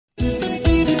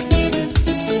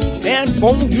And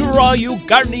bonjour, all you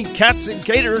gardening cats and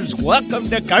gators. Welcome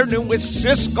to Gardening with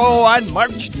Cisco on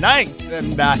March 9th.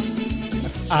 And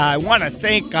I want to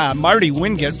thank Marty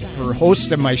Wingate for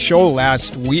hosting my show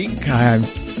last week.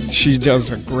 She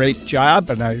does a great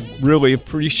job, and I really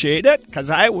appreciate it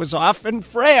because I was off in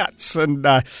France. And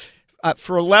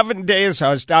for 11 days,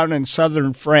 I was down in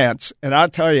southern France. And I'll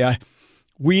tell you,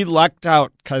 we lucked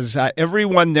out because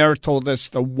everyone there told us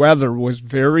the weather was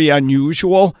very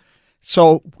unusual.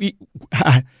 So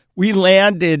we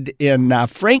landed in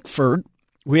Frankfurt.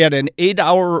 We had an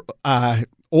 8-hour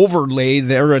overlay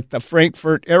there at the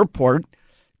Frankfurt airport.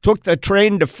 Took the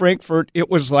train to Frankfurt. It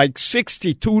was like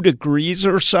 62 degrees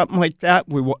or something like that.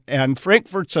 And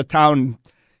Frankfurt's a town,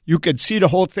 you could see the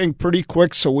whole thing pretty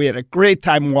quick. So we had a great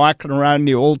time walking around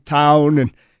the old town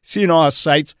and seeing all the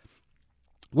sights.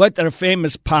 Went to the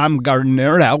famous Palm Garden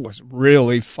there. That was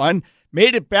really fun.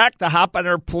 Made it back to hop on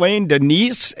our plane to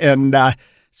Nice and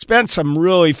spent some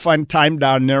really fun time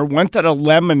down there. Went to the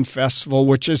Lemon Festival,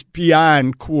 which is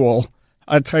beyond cool.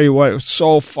 I'll tell you what, it was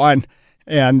so fun.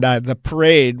 And the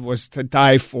parade was to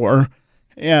die for.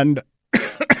 And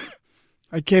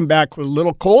I came back with a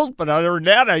little cold, but other than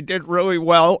that, I did really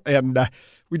well. And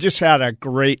we just had a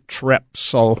great trip.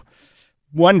 So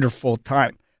wonderful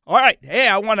time. All right. Hey,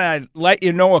 I want to let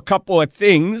you know a couple of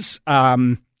things.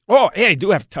 I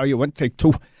do have to tell you one thing,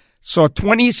 too. So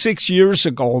 26 years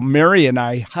ago, Mary and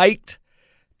I hiked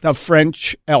the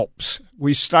French Alps.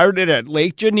 We started at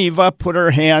Lake Geneva, put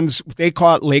our hands, they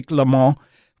call it Lake Le Mans,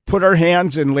 put our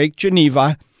hands in Lake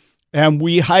Geneva, and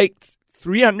we hiked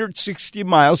 360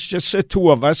 miles, just the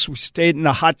two of us. We stayed in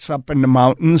the huts up in the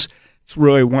mountains. It's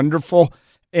really wonderful.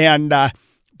 And but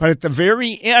at the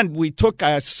very end, we took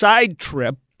a side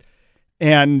trip,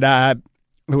 and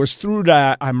it was through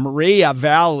the Maria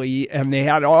Valley, and they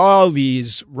had all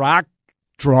these rock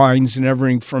drawings and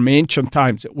everything from ancient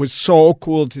times. It was so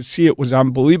cool to see. It was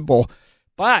unbelievable.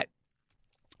 But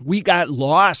we got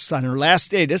lost on our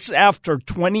last day. This is after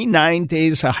 29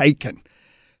 days of hiking.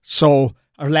 So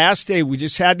our last day, we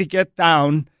just had to get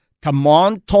down to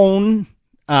Menton,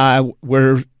 and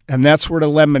that's where the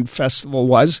Lemon Festival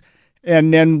was.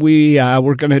 And then we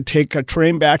were going to take a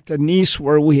train back to Nice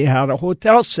where we had a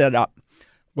hotel set up.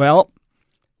 Well,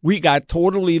 we got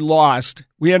totally lost.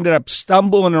 We ended up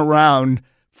stumbling around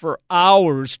for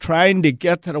hours trying to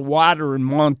get to the water in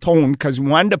Menton because we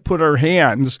wanted to put our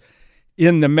hands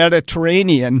in the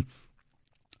Mediterranean.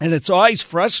 And it's always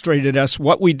frustrated us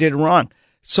what we did wrong.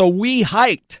 So we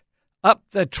hiked up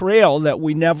the trail that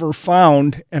we never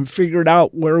found and figured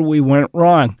out where we went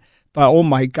wrong. But, oh,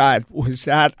 my God, was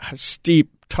that a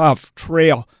steep, tough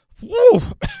trail. Woo!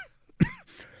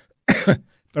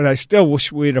 But I still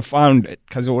wish we'd have found it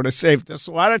because it would have saved us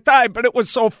a lot of time. But it was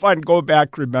so fun. Go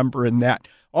back remembering that.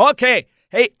 Okay.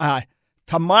 Hey,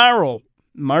 tomorrow,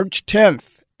 March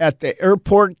 10th, at the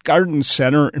Airport Garden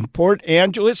Center in Port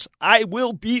Angeles, I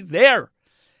will be there.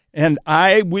 And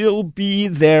I will be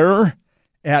there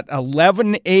at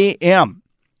 11 a.m.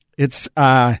 It's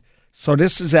so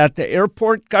this is at the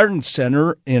Airport Garden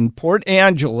Center in Port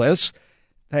Angeles.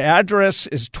 The address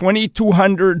is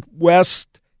 2200 West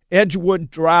Edgewood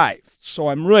Drive. So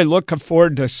I'm really looking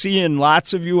forward to seeing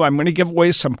lots of you. I'm going to give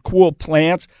away some cool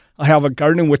plants. I'll have a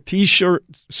Gardening with T-shirt,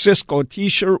 Cisco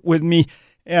T-shirt with me,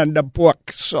 and a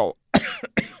book. So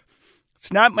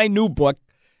it's not my new book.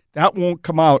 That won't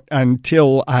come out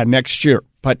until next year.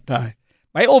 But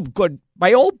my old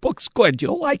book's good.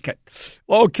 You'll like it.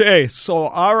 Okay, so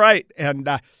all right. And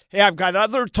hey, I've got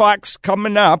other talks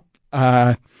coming up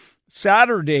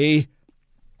Saturday.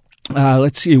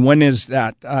 Let's see, when is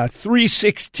that?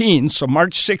 3/16, so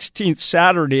March 16th,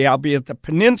 Saturday, I'll be at the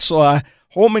Peninsula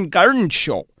Home and Garden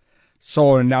Show.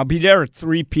 So, and I'll be there at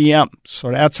 3 p.m.,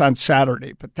 so that's on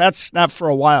Saturday. But that's not for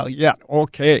a while yet.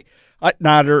 Okay.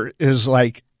 There is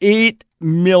like 8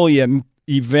 million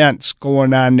events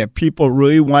going on that people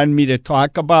really want me to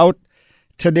talk about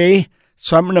today.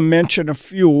 So I'm going to mention a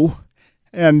few,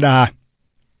 and I'll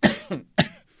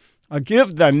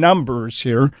give the numbers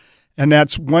here. And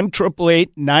that's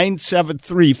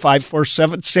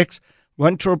 1-888-973-5476,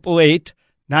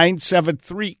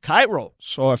 1-888-973-KIRO.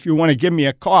 So if you want to give me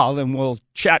a call, then we'll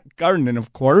chat gardening,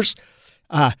 of course.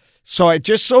 So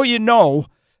just so you know,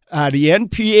 the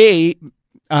NPA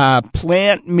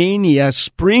Plant Mania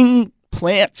Spring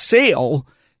Plant Sale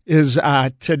is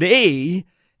today,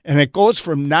 and it goes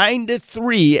from 9 to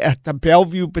 3 at the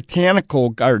Bellevue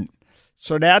Botanical Garden.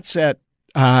 So that's at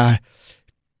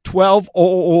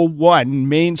 12001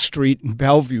 Main Street in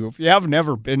Bellevue. If you haven't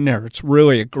ever been there, it's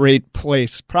really a great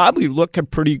place. Probably looking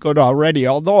pretty good already,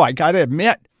 although I got to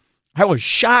admit, I was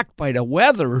shocked by the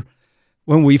weather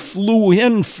when we flew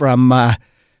in from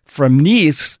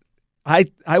Nice,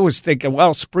 I was thinking,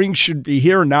 well, spring should be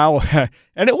here now.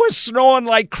 And it was snowing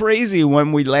like crazy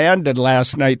when we landed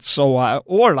last night. So, oh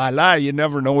la la, you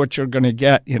never know what you're going to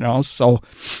get,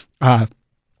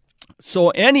 So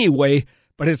anyway,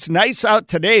 but it's nice out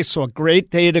today. So a great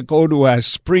day to go to a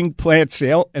spring plant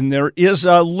sale. And there is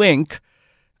a link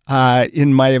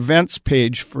in my events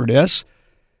page for this.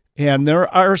 And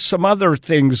there are some other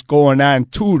things going on,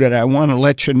 too, that I want to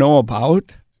let you know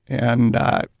about. And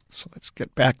so let's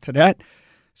get back to that.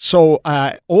 So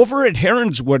over at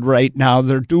Heronswood right now,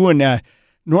 they're doing a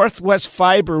Northwest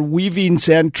Fiber Weavings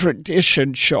and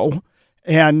Tradition show.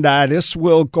 And this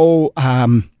will go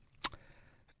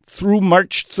through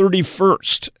March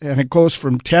 31st. And it goes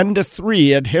from 10 to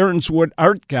 3 at Heronswood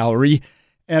Art Gallery.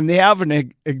 And they have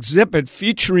an exhibit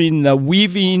featuring the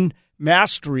weaving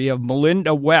mastery of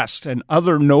Melinda West and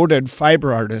other noted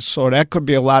fiber artists. So that could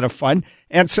be a lot of fun.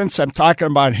 And since I'm talking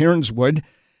about Heronswood,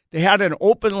 they had an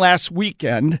open last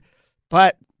weekend,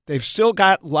 but they've still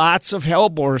got lots of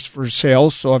hellebores for sale.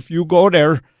 So if you go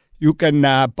there, you can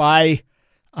buy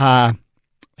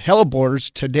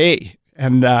hellebores today.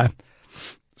 And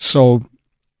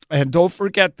and don't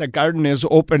forget, the garden is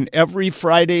open every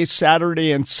Friday,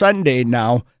 Saturday, and Sunday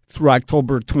now through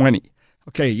October 20.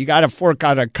 Okay, you got to fork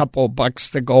out a couple bucks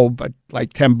to go, but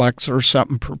like $10 or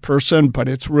something per person, but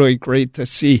it's really great to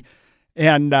see.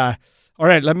 And all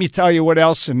right, let me tell you what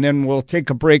else, and then we'll take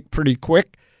a break pretty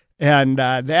quick. And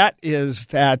that is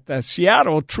that the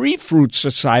Seattle Tree Fruit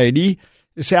Society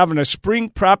is having a spring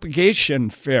propagation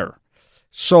fair.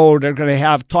 So they're going to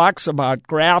have talks about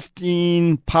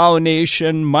grafting,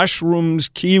 pollination, mushrooms,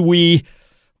 kiwi,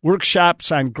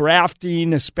 workshops on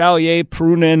grafting, espalier,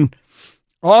 pruning,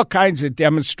 all kinds of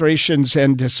demonstrations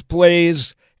and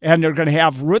displays. And they're going to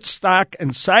have rootstock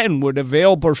and scienwood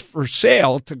available for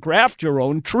sale to graft your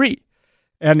own tree.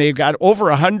 And they've got over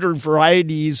 100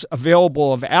 varieties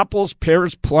available of apples,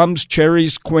 pears, plums,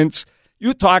 cherries, quince.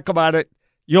 You talk about it,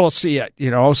 you'll see it,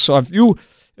 So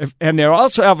and they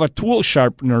also have a tool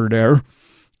sharpener there,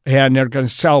 and they're going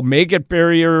to sell maggot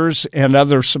barriers and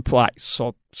other supplies.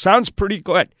 So sounds pretty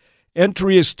good.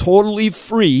 Entry is totally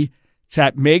free. It's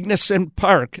at Magnuson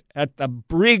Park at the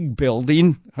Brigg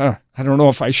Building. I don't know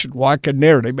if I should walk in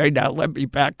there. They may not let me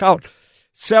back out.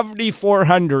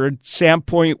 7400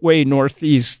 Sandpoint Way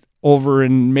Northeast over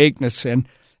in Magnuson.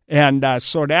 And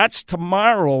so that's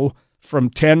tomorrow from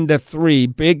 10 to 3,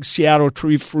 big Seattle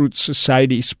Tree Fruit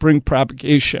Society Spring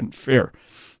Propagation Fair.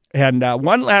 And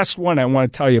one last one I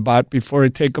want to tell you about before I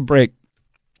take a break.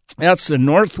 That's the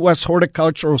Northwest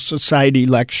Horticultural Society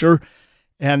Lecture,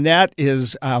 and that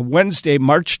is Wednesday,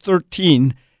 March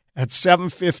 13 at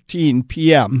 7:15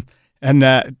 p.m., and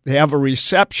they have a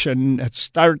reception that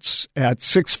starts at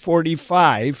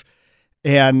 6:45,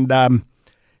 and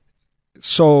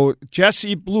so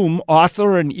Jesse Bloom,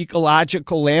 author and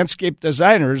ecological landscape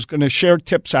designer, is going to share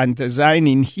tips on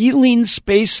designing healing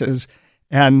spaces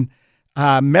and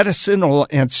medicinal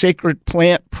and sacred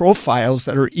plant profiles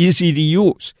that are easy to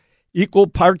use, equal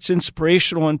parts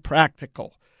inspirational and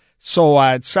practical. So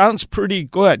it sounds pretty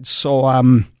good. So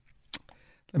let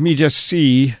me just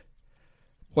see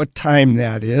what time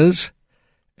that is.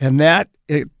 And that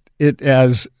it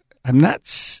as I'm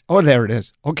not. Oh, there it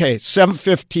is. Okay,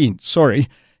 7:15. Sorry,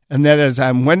 and that is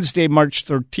on Wednesday, March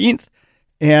 13th.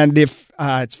 And if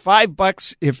it's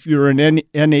 $5 if you're an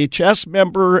NHS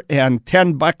member, and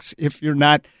 $10 if you're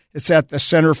not. It's at the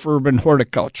Center for Urban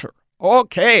Horticulture.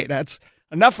 Okay, that's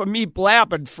enough of me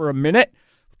blabbing for a minute.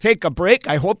 Take a break.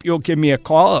 I hope you'll give me a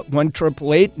call at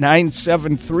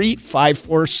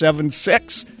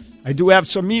 1-888-973-5476. I do have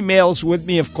some emails with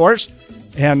me, of course.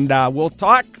 And we'll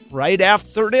talk right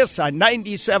after this on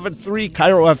 97.3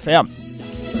 KIRO FM.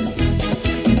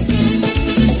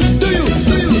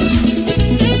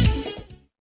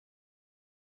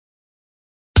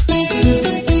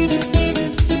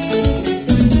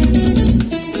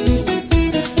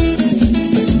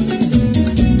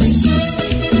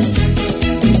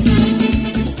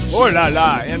 Oh, la,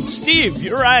 la. And Steve,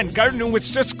 you're on Gardening with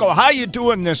Cisco. How you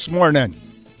doing this morning?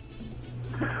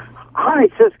 Hi,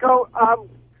 Cisco.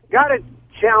 Got a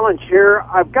challenge here.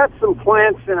 I've got some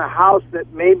plants in a house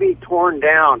that may be torn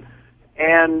down.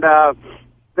 And the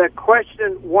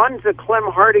question, one's a Clem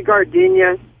Hardy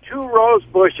gardenia, 2 rose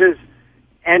bushes,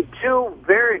 and 2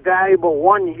 very valuable,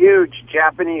 1 huge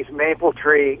Japanese maple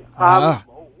tree.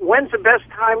 When's the best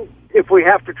time if we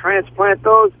have to transplant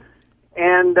those?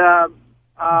 And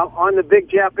on the big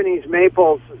Japanese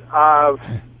maples,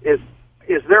 is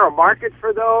there a market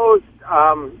for those?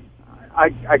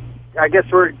 I guess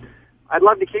I'd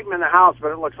love to keep them in the house,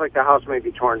 but it looks like the house may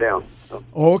be torn down. So.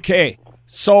 Okay.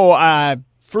 So,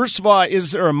 first of all,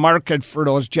 is there a market for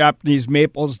those Japanese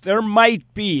maples? There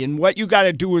might be, and what you got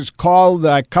to do is call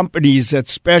the companies that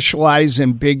specialize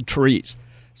in big trees.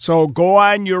 So go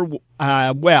on your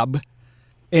web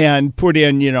and put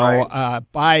in,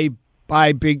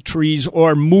 buy big trees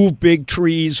or move big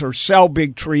trees or sell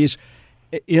big trees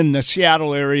in the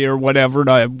Seattle area or whatever,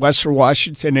 the Western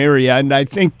Washington area. And I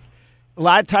think a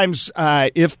lot of times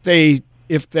if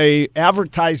they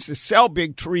advertise to sell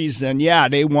big trees, then, yeah,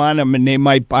 they want them and they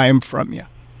might buy them from you.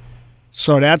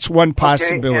 So that's one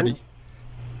possibility. Okay,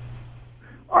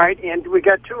 all right, and we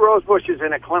got 2 rose bushes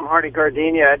and a Clem Hardy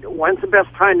gardenia. When's the best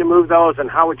time to move those, and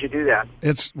how would you do that?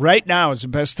 It's right now is the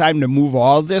best time to move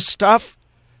all this stuff.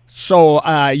 So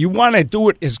you want to do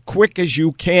it as quick as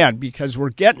you can because we're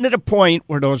getting to the point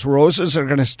where those roses are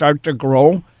going to start to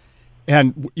grow.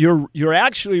 And you're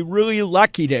actually really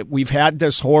lucky that we've had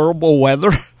this horrible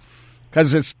weather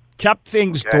because it's kept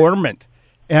things dormant.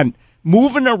 And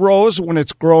moving a rose when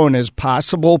it's growing is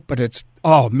possible, but it's,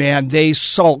 oh, man, they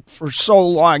sulk for so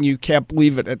long. You can't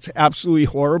believe it. It's absolutely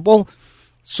horrible.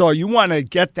 So you want to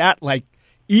get that, like,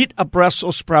 eat a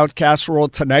Brussels sprout casserole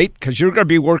tonight because you're going to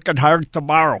be working hard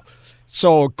tomorrow.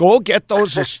 So go get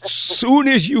those as soon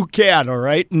as you can, all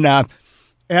right? And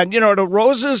the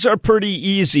roses are pretty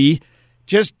easy.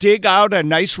 Just dig out a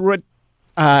nice root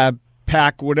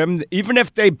pack with them. Even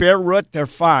if they bear root, they're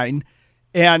fine.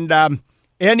 And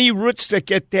any roots that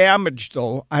get damaged,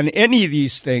 though, on any of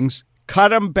these things, cut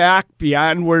them back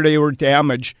beyond where they were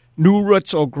damaged. New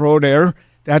roots will grow there.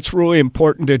 That's really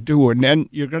important to do. And then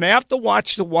you're going to have to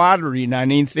watch the watering on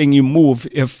anything you move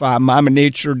if Mama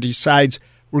Nature decides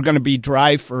we're going to be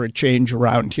dry for a change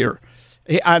around here.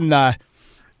 On the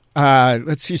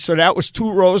let's see. So that was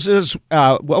 2 roses.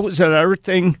 What was that other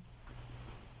thing?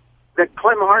 The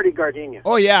Clem Hardy gardenia.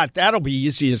 Oh, yeah. That'll be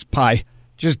easy as pie.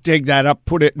 Just dig that up,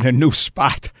 put it in a new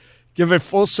spot. Give it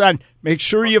full sun. Make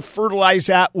sure you fertilize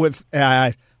that with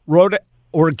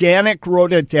organic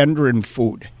rhododendron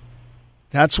food.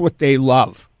 That's what they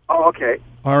love. Oh, okay.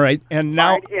 All right. And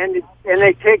now... And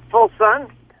they take full sun?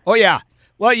 Oh, yeah.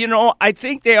 Well, I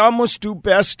think they almost do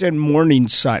best in morning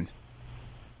sun.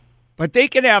 But they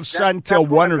can have sun till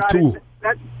 1 or 2.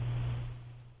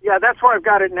 That's where I've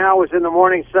got it now, is in the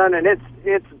morning sun, and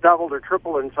it's doubled or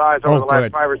tripled in size over the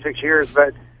last 5 or 6 years.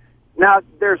 But now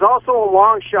there's also a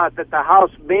long shot that the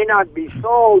house may not be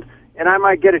sold, and I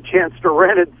might get a chance to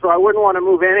rent it, so I wouldn't want to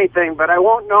move anything, but I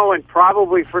won't know in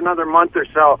probably for another month or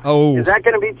so. Oh. Is that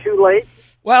going to be too late?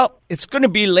 Well, it's going to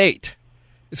be late.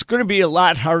 It's going to be a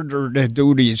lot harder to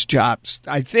do these jobs.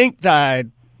 I think the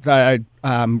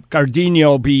gardenia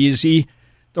will be easy.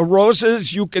 The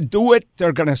roses, you could do it.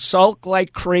 They're going to sulk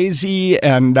like crazy,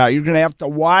 and you're going to have to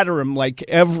water them like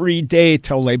every day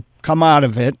till they come out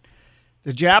of it.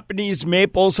 The Japanese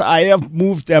maples, I have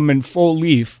moved them in full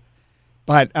leaf.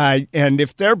 But and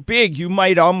if they're big, you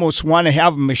might almost want to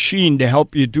have a machine to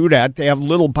help you do that. They have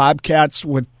little bobcats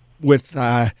with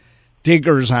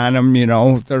diggers on them.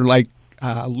 They're like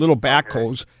little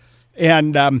backhoes,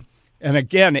 and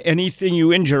again, anything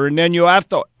you injure, and then you have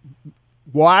to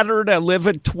water the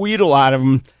livid tweedle out of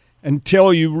them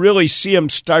until you really see them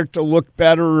start to look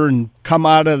better and come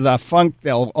out of the funk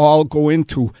they'll all go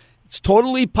into. It's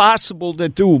totally possible to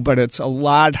do, but it's a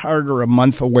lot harder a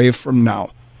month away from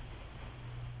now.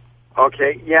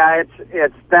 Okay, yeah,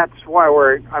 that's why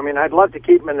I'd love to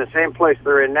keep them in the same place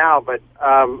they're in now, but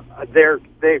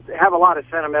they have a lot of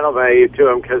sentimental value to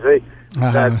them because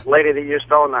that lady that used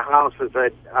to own the house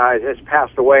has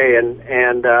passed away,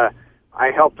 and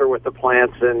I helped her with the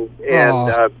plants and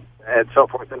so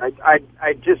forth, and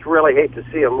I just really hate to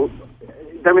see them.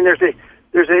 I mean, there's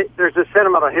a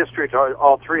sentimental history to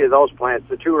all 3 of those plants,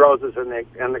 the 2 roses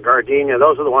and the gardenia.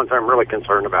 Those are the ones I'm really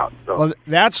concerned about. So. Well,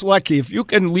 that's lucky. If you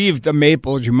can leave the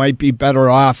maples, you might be better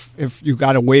off if you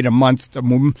got to wait a month to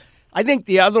move them. I think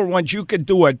the other ones you could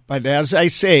do it, but as I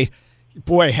say,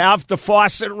 boy, have the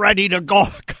faucet ready to go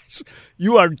because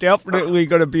you are definitely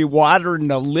going to be watering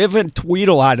the living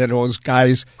tweedle out of those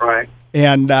guys. Right.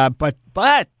 And but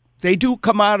they do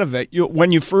come out of it.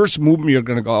 When you first move them, you're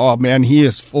going to go, oh, man, he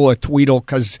is full of tweedle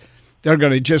because they're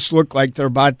going to just look like they're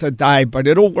about to die. But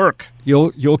it'll work.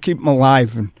 You'll keep them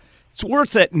alive, and it's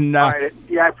worth it. And right.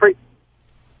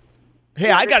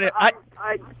 Hey, I got it.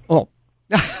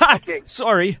 Okay.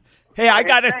 Sorry. Hey, I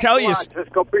got to tell you.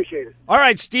 Cisco, appreciate it. All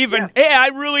right, Stephen. Yeah. Hey, I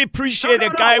really appreciate a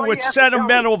guy with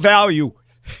sentimental value.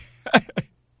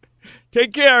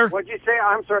 Take care. What'd you say?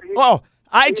 I'm sorry.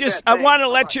 I want to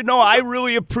let you know I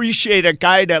really appreciate a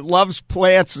guy that loves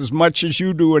plants as much as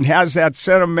you do and has that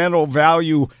sentimental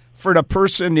value for the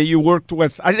person that you worked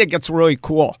with. I think it's really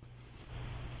cool.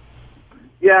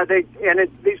 Yeah,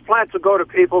 these plants will go to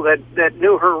people that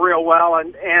knew her real well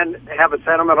and have a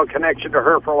sentimental connection to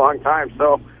her for a long time.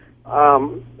 So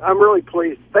I'm really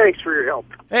pleased. Thanks for your help.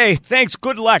 Hey, thanks.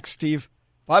 Good luck, Steve.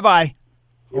 Bye-bye.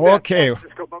 Okay.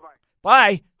 Bye-bye.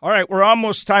 Bye. All right, we're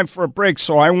almost time for a break,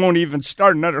 so I won't even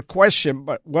start another question.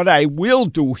 But what I will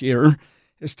do here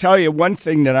is tell you one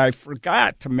thing that I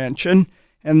forgot to mention,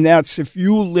 and that's if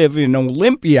you live in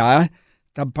Olympia,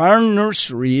 the Barn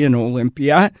Nursery in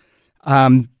Olympia,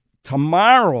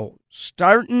 tomorrow,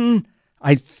 starting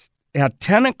at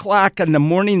 10 o'clock in the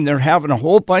morning, they're having a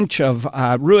whole bunch of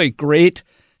really great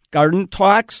garden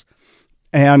talks.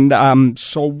 And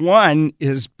so one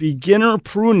is beginner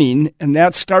pruning, and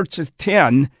that starts at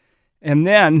 10. And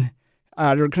then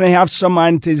they're going to have some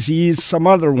on disease, some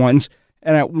other ones.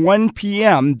 And at 1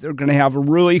 p.m., they're going to have a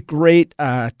really great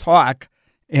talk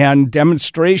and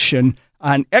demonstration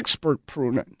on expert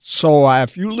pruning. So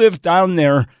if you live down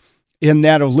there in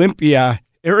that Olympia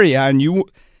area and you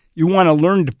want to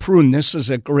learn to prune, this is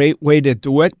a great way to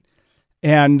do it.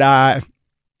 And I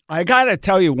got to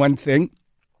tell you one thing.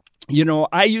 You know,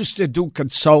 I used to do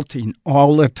consulting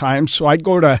all the time, so I'd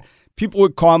go to, people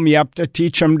would call me up to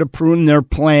teach them to prune their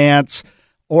plants,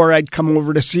 or I'd come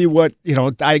over to see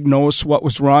diagnose what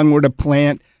was wrong with a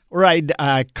plant, or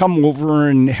I'd come over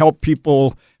and help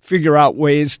people figure out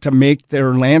ways to make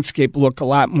their landscape look a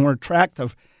lot more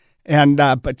attractive. And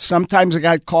but sometimes I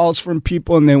got calls from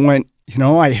people and they went,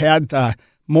 I had the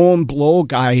mow and blow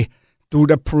guy do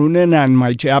the pruning on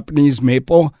my Japanese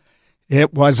maple.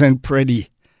 It wasn't pretty.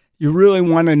 You really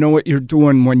want to know what you're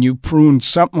doing when you prune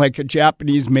something like a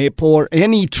Japanese maple or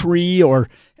any tree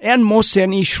and most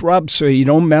any shrub so you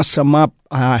don't mess them up.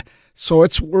 So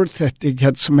it's worth it to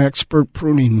get some expert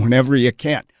pruning whenever you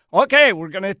can. Okay, we're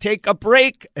going to take a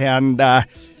break. And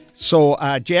so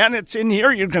Janet's in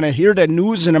here. You're going to hear the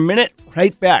news in a minute.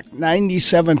 Right back,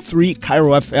 97.3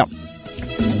 KIRO FM.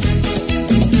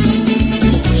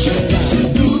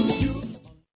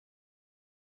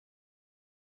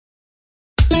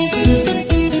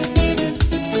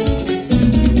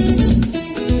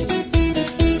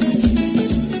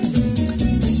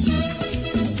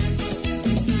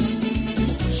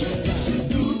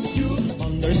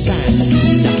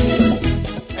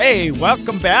 Hey,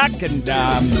 welcome back, and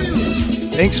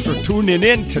thanks for tuning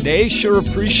in today. Sure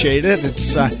appreciate it.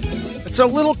 It's a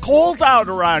little cold out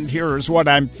around here is what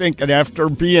I'm thinking after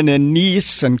being in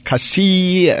Nice and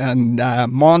Cassis and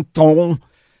Menton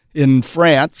in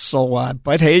France. So,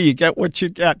 but hey, you get what you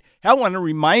get. I want to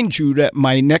remind you that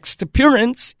my next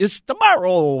appearance is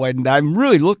tomorrow, and I'm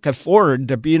really looking forward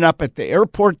to being up at the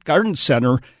Airport Garden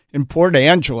Center in Port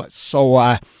Angeles.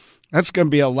 So that's going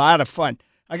to be a lot of fun.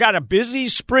 I got a busy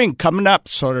spring coming up,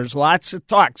 so there's lots of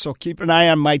talk. So keep an eye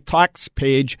on my talks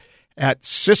page at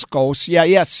Cisco,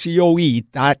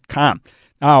 CISCOE.com.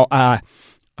 Now, I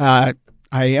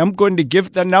am going to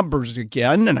give the numbers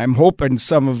again, and I'm hoping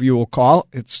some of you will call.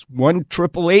 It's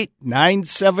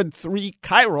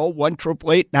 1-888-973-KIRO,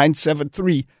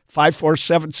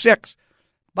 1-888-973-5476.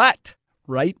 But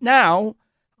right now,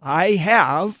 I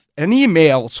have an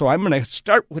email, so I'm going to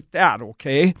start with that,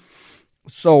 okay?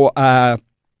 So,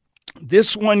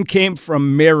 this one came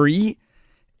from Mary,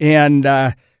 and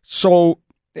so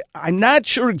I'm not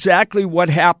sure exactly what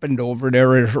happened over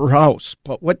there at her house,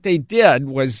 but what they did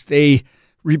was they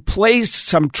replaced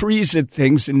some trees and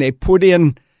things, and they put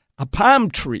in a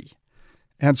palm tree.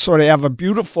 And so they have a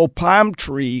beautiful palm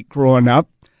tree growing up,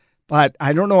 but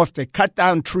I don't know if they cut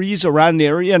down trees around the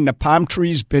area and the palm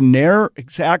tree's been there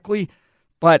exactly,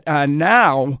 but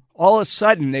now all of a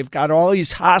sudden they've got all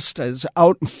these hostas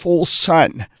out in full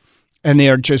sun. And they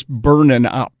are just burning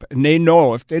up. And they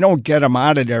know if they don't get them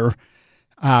out of there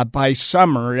by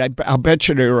summer, I'll bet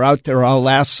you they were out there all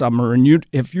last summer. And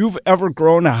if you've ever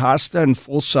grown a hosta in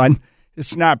full sun,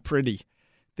 it's not pretty.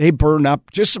 They burn up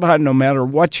just about no matter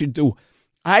what you do.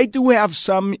 I do have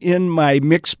some in my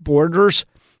mixed borders,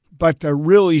 but they're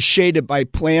really shaded by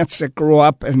plants that grow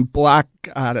up and block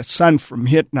the sun from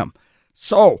hitting them.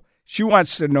 So she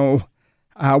wants to know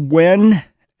when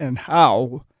and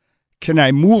how can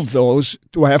I move those?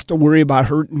 Do I have to worry about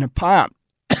hurting the palm?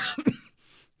 I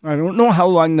don't know how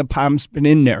long the palm's been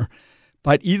in there.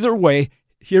 But either way,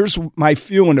 here's my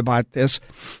feeling about this,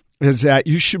 is that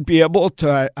you should be able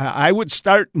to, I would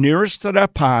start nearest to the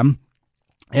palm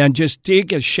and just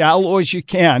dig as shallow as you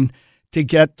can to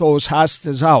get those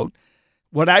hostas out.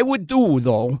 What I would do,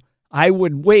 though, I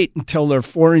would wait until they're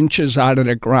 4 inches out of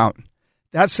the ground.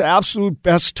 That's the absolute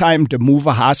best time to move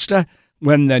a hosta,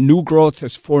 when the new growth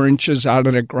is 4 inches out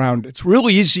of the ground. It's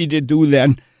really easy to do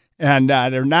then, and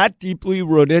they're not deeply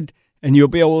rooted, and you'll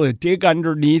be able to dig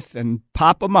underneath and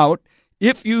pop them out.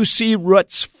 If you see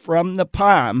roots from the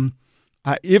palm,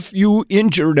 if you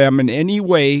injure them in any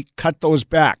way, cut those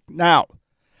back. Now,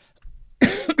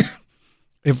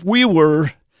 if we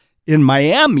were in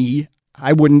Miami,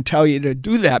 I wouldn't tell you to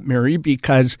do that, Mary,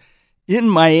 because in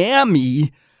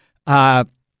Miami,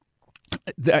 the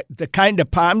kind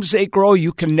of palms they grow,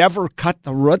 you can never cut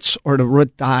the roots or the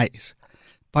root dies.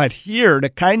 But here, the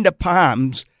kind of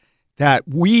palms that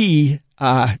we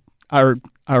are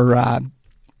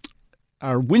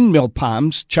windmill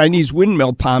palms, Chinese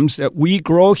windmill palms that we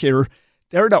grow here,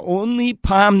 they're the only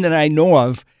palm that I know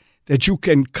of that you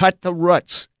can cut the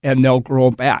roots and they'll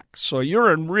grow back. So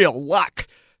you're in real luck.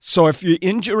 So if you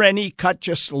injure any, cut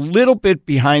just a little bit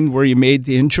behind where you made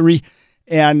the injury,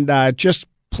 and just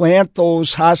plant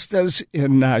those hostas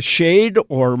in shade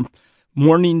or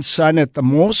morning sun at the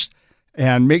most,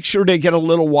 and make sure they get a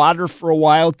little water for a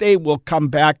while. They will come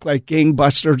back like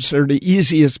gangbusters. They're the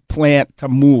easiest plant to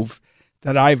move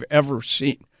that I've ever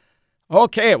seen.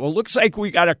 Okay, well, looks like we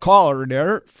got a caller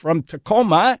there from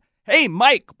Tacoma. Hey,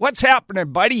 Mike, what's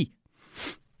happening, buddy?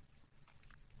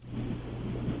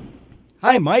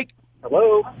 Hi, Mike.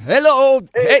 Hello. Hello.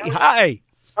 Hey, hi.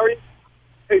 How are you?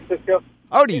 Hey, Cisco.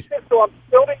 Howdy. Hey, Cisco, I'm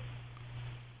building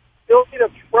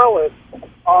a trellis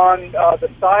on the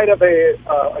side of a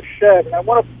shed, and I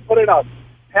want to put in a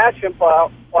passion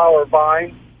flower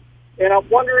vine, and I'm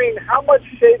wondering how much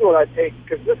shade would I take,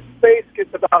 because this space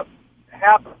gets about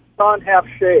half sun, half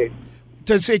shade.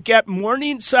 Does it get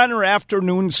morning sun or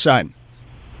afternoon sun?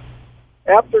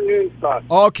 Afternoon sun.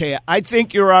 Okay, I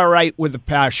think you're all right with the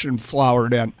passion flower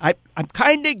then. I'm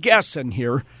kind of guessing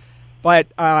here, but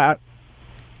I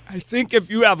think if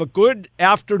you have a good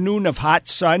afternoon of hot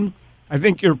sun, I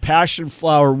think your passion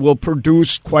flower will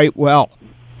produce quite well.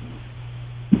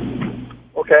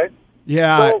 Okay.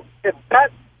 Yeah. So if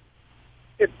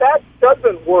that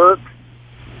doesn't work,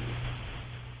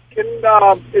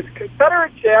 is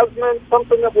Confederate jasmine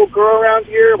something that will grow around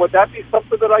here? Would that be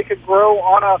something that I could grow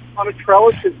on a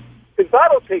trellis? Because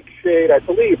that'll take shade, I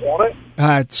believe, won't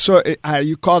it? So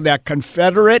you call that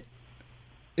Confederate?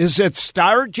 Is it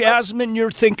star jasmine you're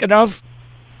thinking of?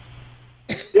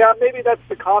 Yeah, maybe that's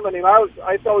the common name. I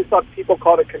always thought people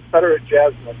called it Confederate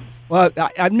jasmine. Well,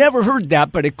 I've never heard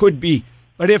that, but it could be.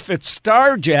 But if it's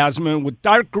star jasmine with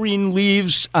dark green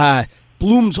leaves,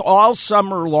 blooms all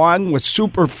summer long with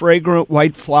super fragrant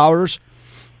white flowers,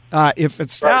 if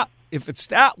it's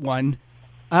that one,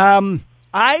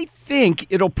 I think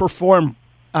it'll perform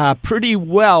pretty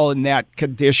well in that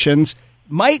conditions.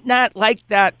 Might not like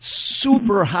that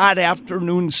super hot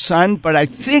afternoon sun, but I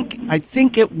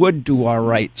think it would do all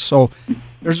right. So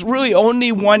there's really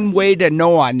only one way to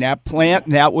know on that plant,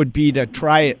 and that would be to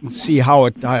try it and see how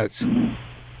it does.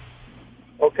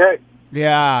 Okay.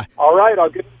 Yeah. All right. I'll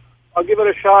give it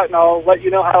a shot, and I'll let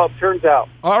you know how it turns out.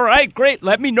 All right. Great.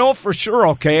 Let me know for sure.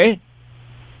 Okay.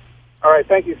 All right.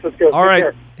 Thank you, Cisco. All right.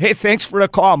 Care. Hey, thanks for the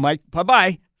call, Mike.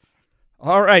 Bye-bye.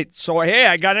 All right. So, hey,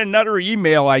 I got another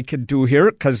email I could do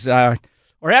here because, or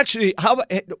actually,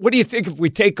 what do you think if we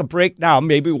take a break now?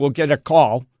 Maybe we'll get a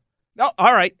call. No.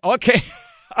 All right. Okay.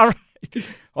 All right.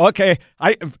 Okay.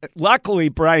 Luckily,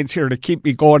 Brian's here to keep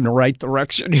me going the right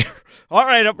direction here. All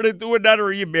right. I'm going to do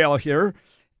another email here.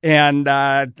 And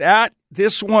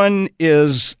this one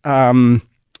is from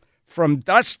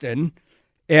Dustin.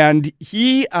 And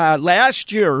he,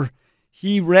 last year,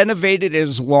 he renovated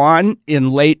his lawn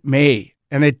in late May,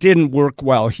 and it didn't work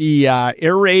well. He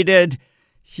aerated,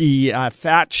 he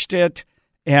thatched it,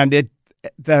 and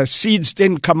the seeds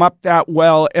didn't come up that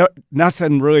well.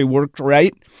 Nothing really worked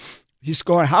right. He's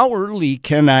going, how early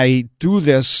can I do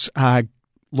this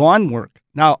lawn work?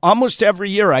 Now, almost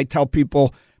every year I tell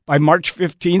people by March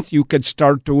 15th you could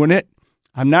start doing it.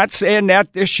 I'm not saying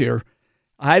that this year.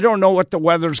 I don't know what the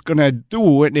weather's going to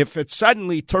do, and if it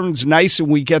suddenly turns nice and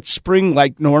we get spring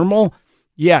like normal,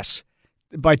 yes.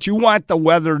 But you want the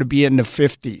weather to be in the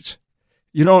 50s,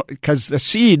 because the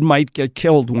seed might get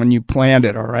killed when you plant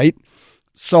it, all right?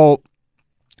 So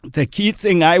the key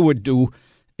thing I would do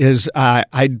is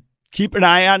I'd keep an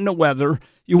eye on the weather.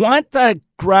 You want the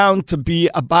ground to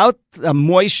be about the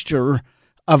moisture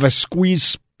of a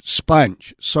squeezed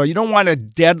sponge. So you don't want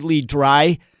it deadly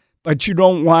dry, but you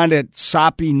don't want it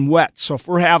sopping wet. So if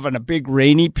we're having a big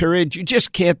rainy period, you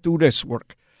just can't do this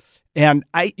work. And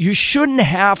you shouldn't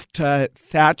have to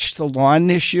thatch the lawn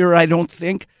this year, I don't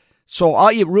think. So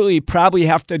all you really probably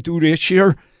have to do this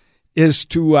year is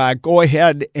to go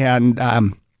ahead and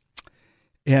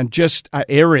just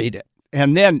aerate it.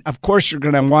 And then, of course, you're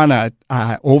going to want to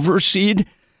overseed.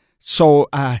 So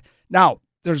now,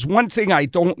 there's one thing I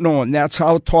don't know, and that's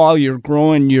how tall you're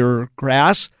growing your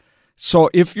grass. So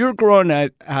if you're growing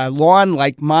a lawn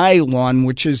like my lawn,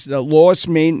 which is the lowest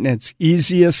maintenance,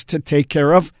 easiest to take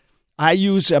care of, I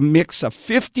use a mix of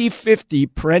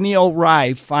 50-50 perennial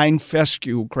rye fine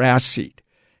fescue grass seed.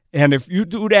 And if you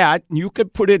do that, you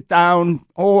could put it down,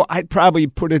 I'd probably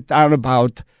put it down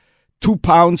about 2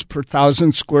 pounds per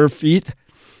 1,000 square feet,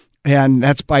 and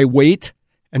that's by weight.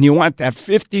 And you want that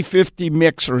 50-50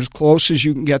 mix or as close as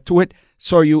you can get to it.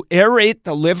 So you aerate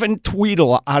the living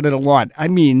tweedle out of the lawn. I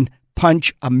mean,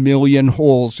 punch a million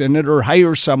holes in it or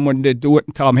hire someone to do it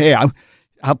and tell them, hey,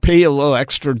 I'll pay you a little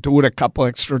extra, do it a couple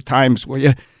extra times, will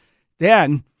you?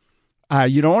 Then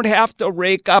you don't have to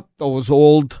rake up those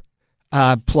old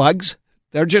plugs.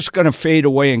 They're just going to fade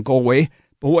away and go away.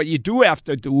 But what you do have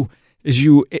to do is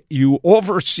you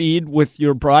overseed with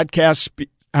your broadcast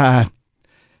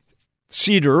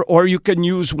seeder, or you can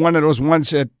use one of those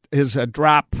ones that is a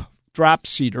drop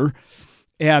seeder,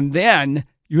 and then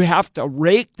you have to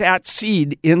rake that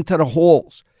seed into the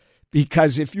holes,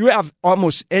 because if you have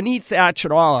almost any thatch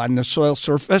at all on the soil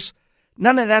surface,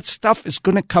 none of that stuff is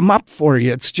going to come up for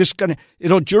you. It's just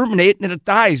it'll germinate and it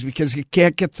dies because you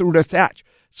can't get through the thatch.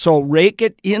 So rake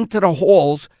it into the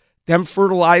holes, then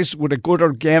fertilize with a good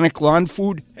organic lawn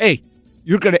food. Hey,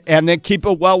 and then keep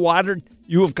it well watered.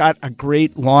 You have got a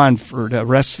great lawn for the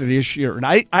rest of this year. And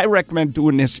I recommend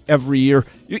doing this every year.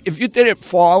 If you did it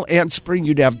fall and spring,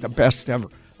 you'd have the best ever.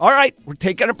 All right, we're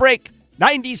taking a break.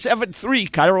 97.3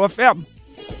 KIRO FM.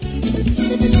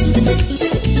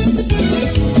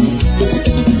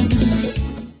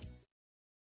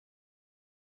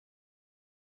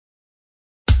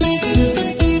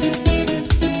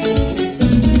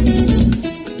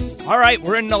 All right,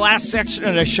 we're in the last section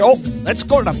of the show. Let's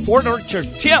go to Port Orchard.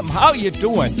 Tim, how you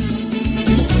doing?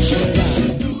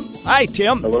 Hi,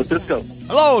 Tim. Hello, Cisco.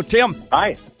 Hello, Tim.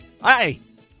 Hi. Hi.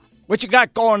 What you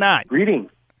got going on?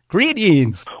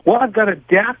 Greetings. Well, I've got a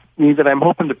Daphne that I'm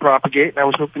hoping to propagate, and I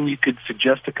was hoping you could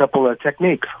suggest a couple of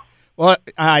techniques. Well,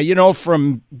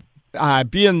 from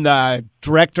being the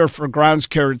director for grounds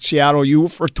care at Seattle U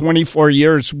for 24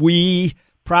 years, we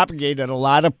propagated a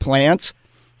lot of plants.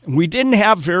 We didn't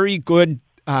have very good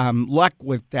luck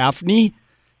with Daphne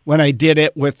when I did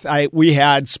it. We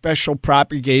had special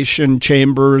propagation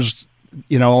chambers,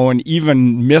 and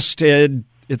even misted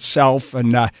itself.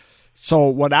 And so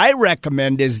what I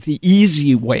recommend is the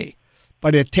easy way,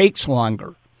 but it takes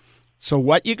longer. So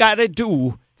what you got to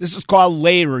do, this is called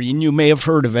layering. You may have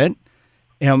heard of it.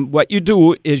 And what you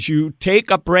do is you take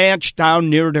a branch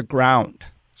down near the ground.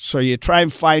 So you try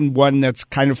and find one that's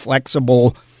kind of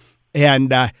flexible,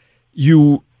 and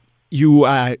you're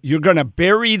going to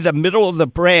bury the middle of the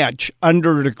branch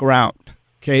under the ground.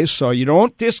 Okay, so you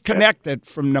don't disconnect it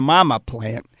from the mama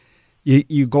plant.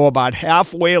 You go about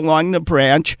halfway along the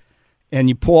branch, and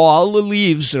you pull all the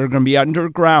leaves that are going to be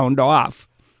underground off,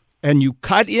 and you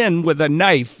cut in with a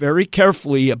knife very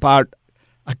carefully about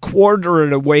a quarter of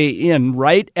the way in,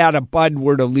 right at a bud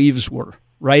where the leaves were,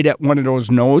 right at one of those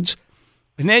nodes.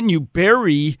 And then you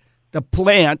bury the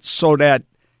plant so that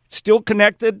it's still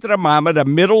connected to the mama, the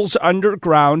middle's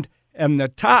underground, and the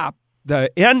top,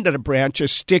 the end of the branch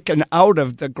is sticking out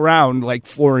of the ground like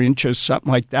 4 inches,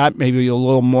 something like that, maybe a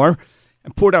little more,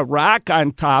 and put a rock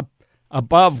on top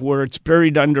above where it's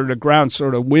buried under the ground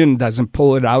so the wind doesn't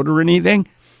pull it out or anything.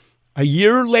 A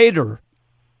year later,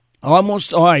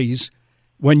 almost always,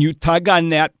 when you tug on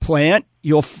that plant,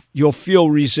 you'll feel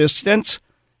resistance.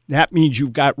 That means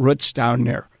you've got roots down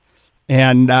there.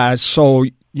 And so,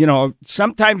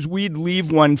 sometimes we'd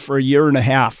leave one for a year and a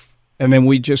half, and then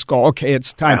we just go, okay,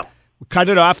 it's time. Wow. We cut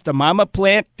it off the mama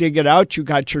plant, dig it out, you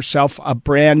got yourself a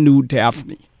brand new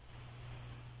Daphne.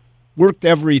 Worked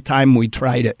every time we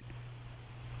tried it.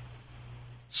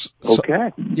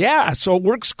 Okay. Yeah, so it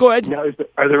works good. Now,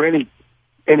 are there any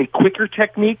quicker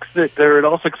techniques that are at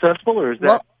all successful, or is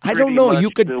that I don't know.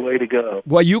 You could the way to go?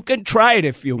 Well, you can try it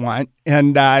if you want,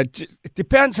 and it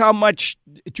depends how much.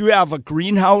 Do you have a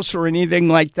greenhouse or anything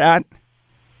like that?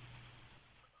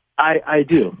 I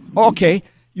do. Okay,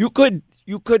 you could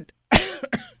you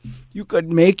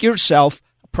could make yourself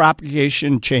a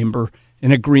propagation chamber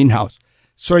in a greenhouse.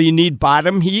 So you need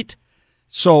bottom heat.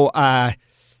 So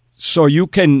you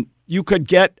could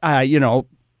get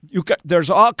there's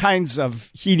all kinds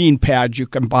of heating pads you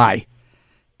can buy.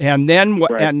 And then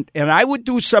right. and I would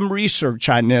do some research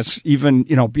on this, even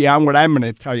beyond what I'm going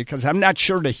to tell you, because I'm not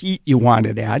sure the heat you want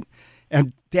it at.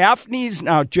 And Daphnes,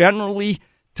 now generally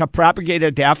to propagate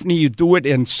a Daphne, you do it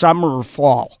in summer or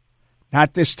fall,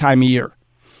 not this time of year.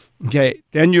 Okay,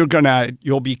 then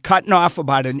you'll be cutting off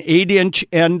about an 8-inch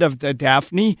end of the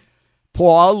Daphne, pull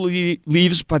all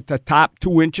leaves but the top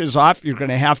 2 inches off. You're going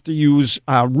to have to use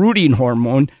rooting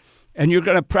hormone, and you're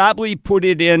going to probably put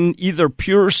it in either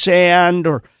pure sand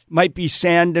or might be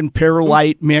sand and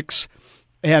perlite mix.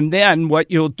 And then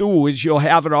what you'll do is you'll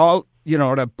have it all,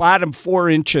 the bottom 4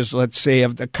 inches, let's say,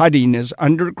 of the cutting is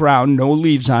underground, no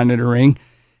leaves on it or anything.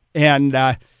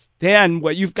 And then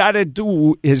what you've got to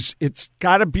do is it's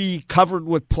got to be covered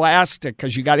with plastic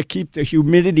because you got to keep the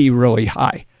humidity really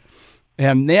high.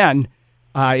 And then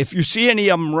if you see any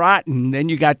of them rotten, then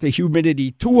you got the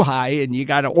humidity too high and you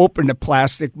got to open the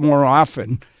plastic more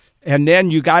often. And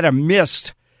then you got to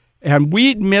mist. And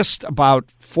we'd mist about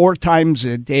 4 times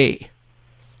a day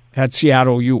at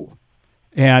Seattle U.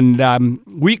 And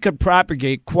we could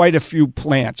propagate quite a few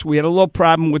plants. We had a little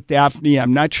problem with Daphne.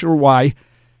 I'm not sure why,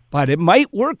 but it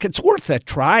might work. It's worth a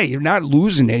try. You're not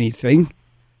losing anything.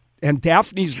 And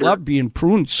Daphne's love being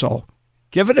pruned, so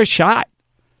give it a shot.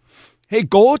 Hey,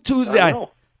 go to the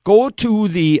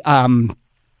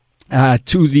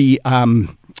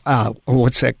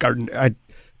what's that garden?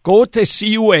 Go to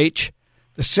CUH,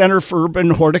 the Center for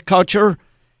Urban Horticulture,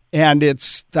 and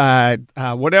it's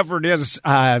whatever it is,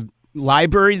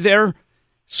 library there.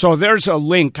 So there's a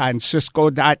link on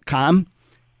Cisco.com,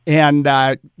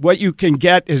 and what you can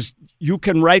get is you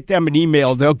can write them an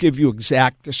email. They'll give you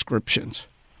exact descriptions.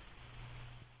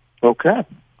 Okay.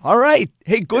 All right.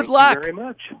 Hey, good luck. Thank you very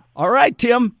much. All right,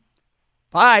 Tim.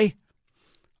 Bye.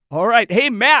 All right. Hey,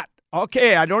 Matt.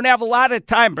 Okay, I don't have a lot of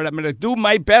time, but I'm going to do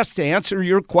my best to answer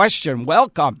your question.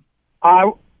 Welcome.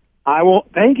 I will.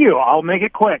 Thank you. I'll make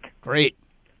it quick. Great.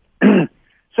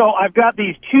 So I've got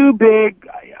these 2 big,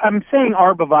 I'm saying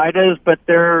arborvitaes, but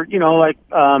they're, like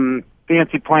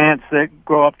fancy plants that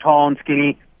grow up tall and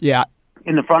skinny. Yeah.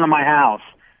 In the front of my house.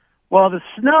 Well, the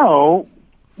snow,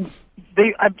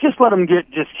 I've just let them get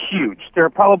just huge. They're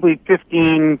probably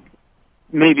 15,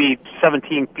 maybe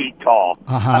 17 feet tall.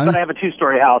 Uh-huh. But I have a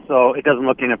 2-story house, so it doesn't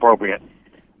look inappropriate.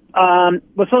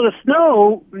 But so the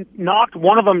snow knocked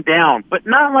one of them down, but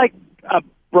not like a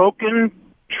broken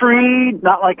tree,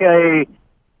 not like it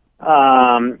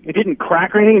didn't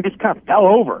crack or anything. It just kind of fell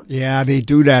over. Yeah, they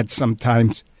do that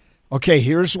sometimes. Okay,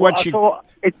 here's what So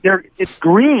it's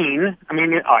green. I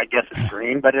mean, I guess it's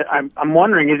green, but I'm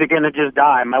wondering, is it going to just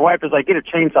die? My wife is like, get a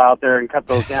chainsaw out there and cut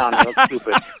those down. It looks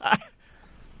stupid.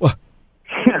 Well,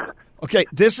 okay,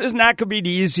 this is not going to be the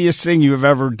easiest thing you've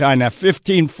ever done, a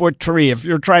 15-foot tree. If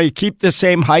you're trying to keep the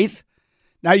same height,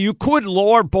 now you could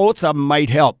lower both of them, might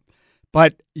help,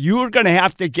 but you're going to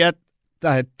have to get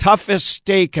the toughest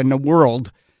stake in the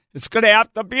world. It's going to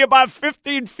have to be about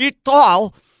 15 feet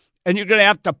tall, and you're going to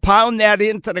have to pound that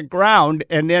into the ground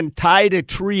and then tie the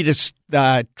tree to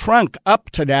the trunk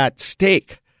up to that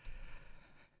stake.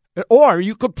 Or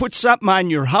you could put something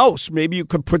on your house. Maybe you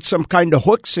could put some kind of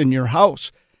hooks in your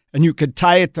house, and you could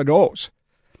tie it to those.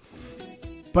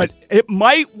 But it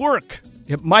might work.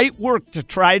 It might work to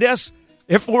try this.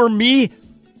 If it were me,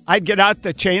 I'd get out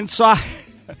the chainsaw,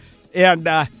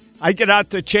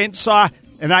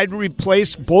 and I'd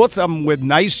replace both of them with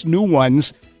nice new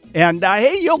ones. And,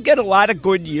 hey, you'll get a lot of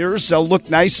good years. They'll look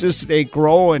nice as they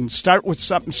grow, and start with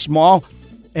something small.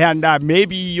 And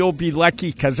maybe you'll be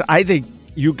lucky because I think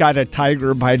you got a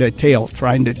tiger by the tail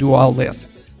trying to do all this.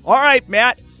 All right,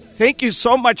 Matt, thank you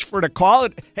so much for the call.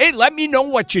 Hey, let me know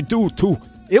what you do, too.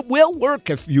 It will work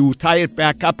if you tie it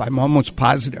back up. I'm almost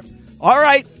positive. All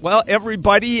right. Well,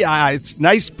 everybody, it's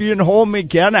nice being home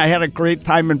again. I had a great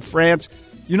time in France.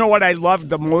 You know what I loved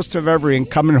the most of everything?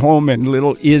 Coming home and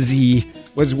little Izzy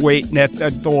was waiting at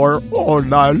the door. Oh,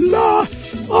 la, la.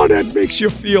 Oh, that makes you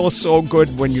feel so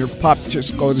good when your pup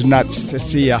just goes nuts to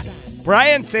see you.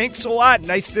 Brian, thanks a lot.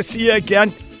 Nice to see you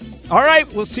again. All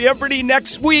right. We'll see everybody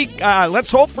next week.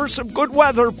 Let's hope for some good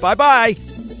weather. Bye-bye.